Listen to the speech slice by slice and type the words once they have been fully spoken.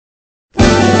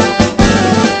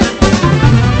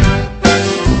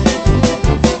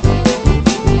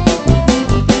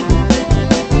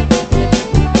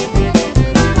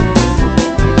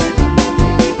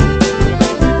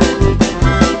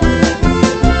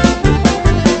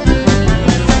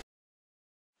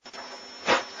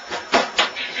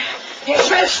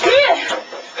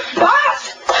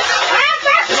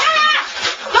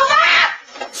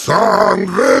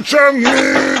Sandwich and me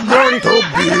going to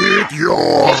beat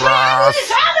your ass. Ich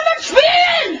will mit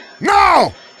spielen!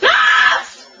 No! Los!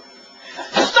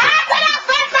 Starte das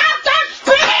verdammte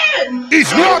Spiel!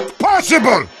 It's not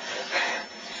possible!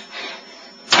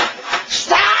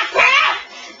 Starte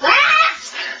das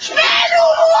Spiel, du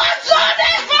Hurensohn!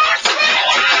 Ich will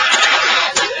spielen!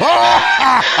 Ha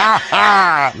ha ha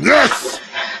ha! Yes!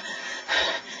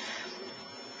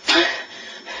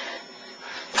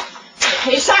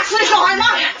 Ich sag's nicht noch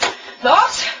einmal.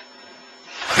 Los!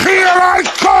 Here I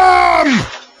come!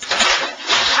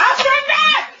 Auf den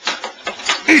Weg!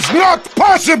 It's not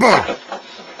possible!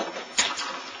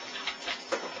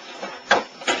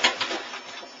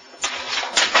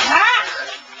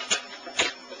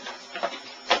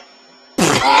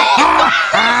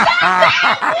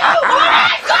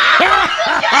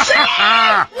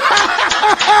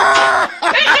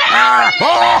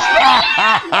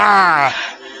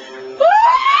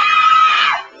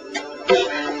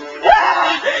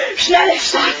 Schnelle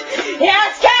Stadt!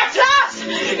 Jetzt geht's los!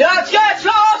 Jetzt geht's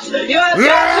los! Jetzt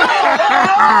geht's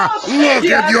los! Look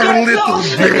at your little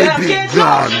baby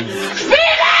gun!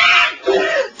 Spielen!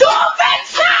 Du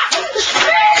Wichser!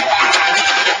 Spielen!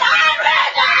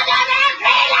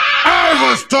 I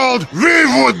was told we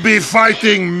would be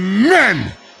fighting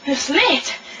men! Es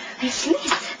lädt! Es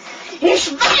lädt!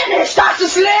 Ich will nicht, dass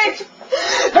es lädt!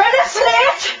 Wenn es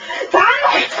lädt,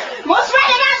 dann muss man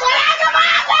immer so lange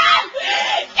warten!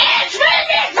 Ich will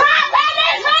nicht warten!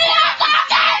 Ich will jetzt auf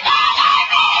den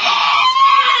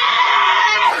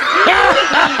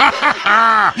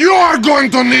You are going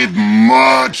to need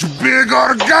much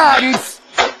bigger guns!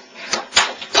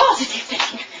 Positiv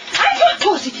denken! Einfach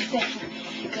positiv denken!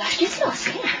 Gleich geht's los,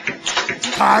 ja?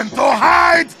 Time to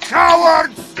hide,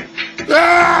 cowards!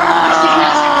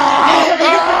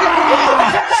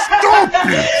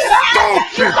 Stupid!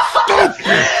 Stupid!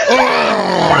 Stupid! Oh.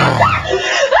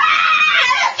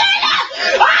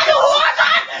 Du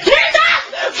Hurensohn! Nimm das!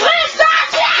 Friss das!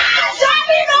 Ja! Ich hab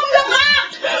ihn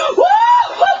umgebracht!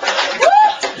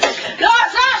 Los,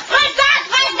 los! Friss das!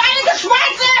 Friss deine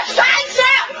geschweißte Scheiße!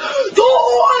 Du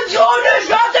Hurensohn! Ich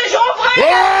lass dich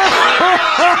umbringen!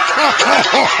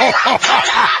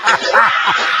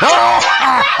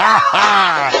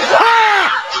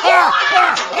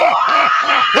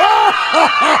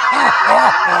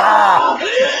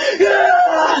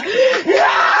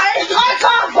 Ich drück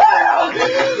auf Feuer!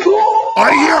 I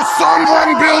hear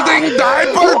someone building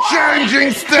diaper changing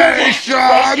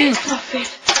station! Escape-Knopf!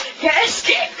 Der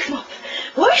Escape-Knopf!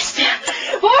 Wo ist der?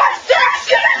 Wo ist der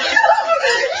Escape-Knopf?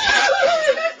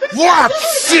 What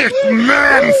sick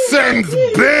man sends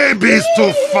babies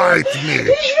to fight me?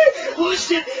 Wo ist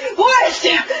der? Wo ist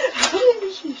der?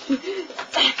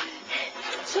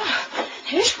 So,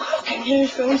 ich brauche keine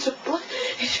Hilfe und Support.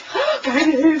 Ich brauche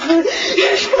keine Hilfe.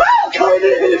 Ich brauche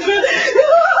keine Hilfe.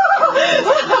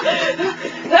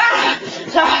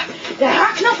 So, der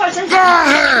Haarknopf als Go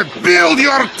ahead, build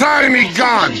your tiny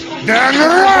gun, then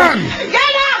run!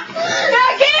 Genau!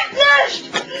 Er geht nicht!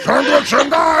 Sandwich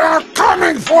and I are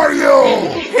coming for you!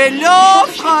 Hallo,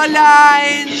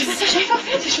 Fräulein! Ich will das einfach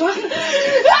fertig machen. Ist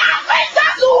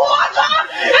das so Hurensohn?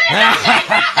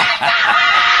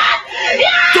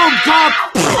 Dummkopf!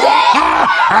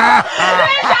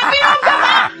 Ich hab ihn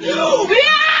umgebracht!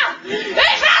 Ja!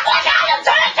 Ich lass euch alle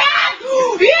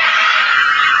töten! Ja!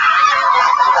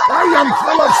 I am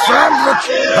full of sandwich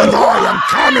and I am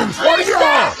coming for you!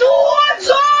 Du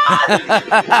Hurensohn!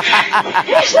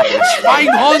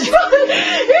 Schweinhund!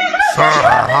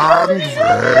 Sandwich!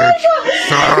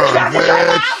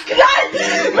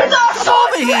 Mit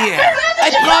Over here! I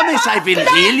promise I will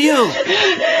heal you!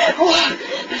 Oh,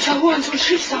 der Hurensohn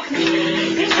schießt auf mich.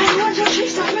 Der Hurensohn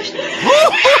schießt auf mich.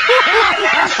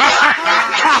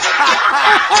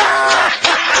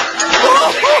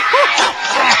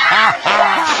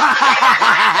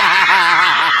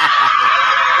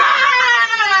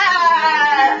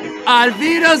 Auf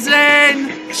Wiedersehen,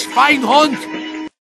 Schweinhund!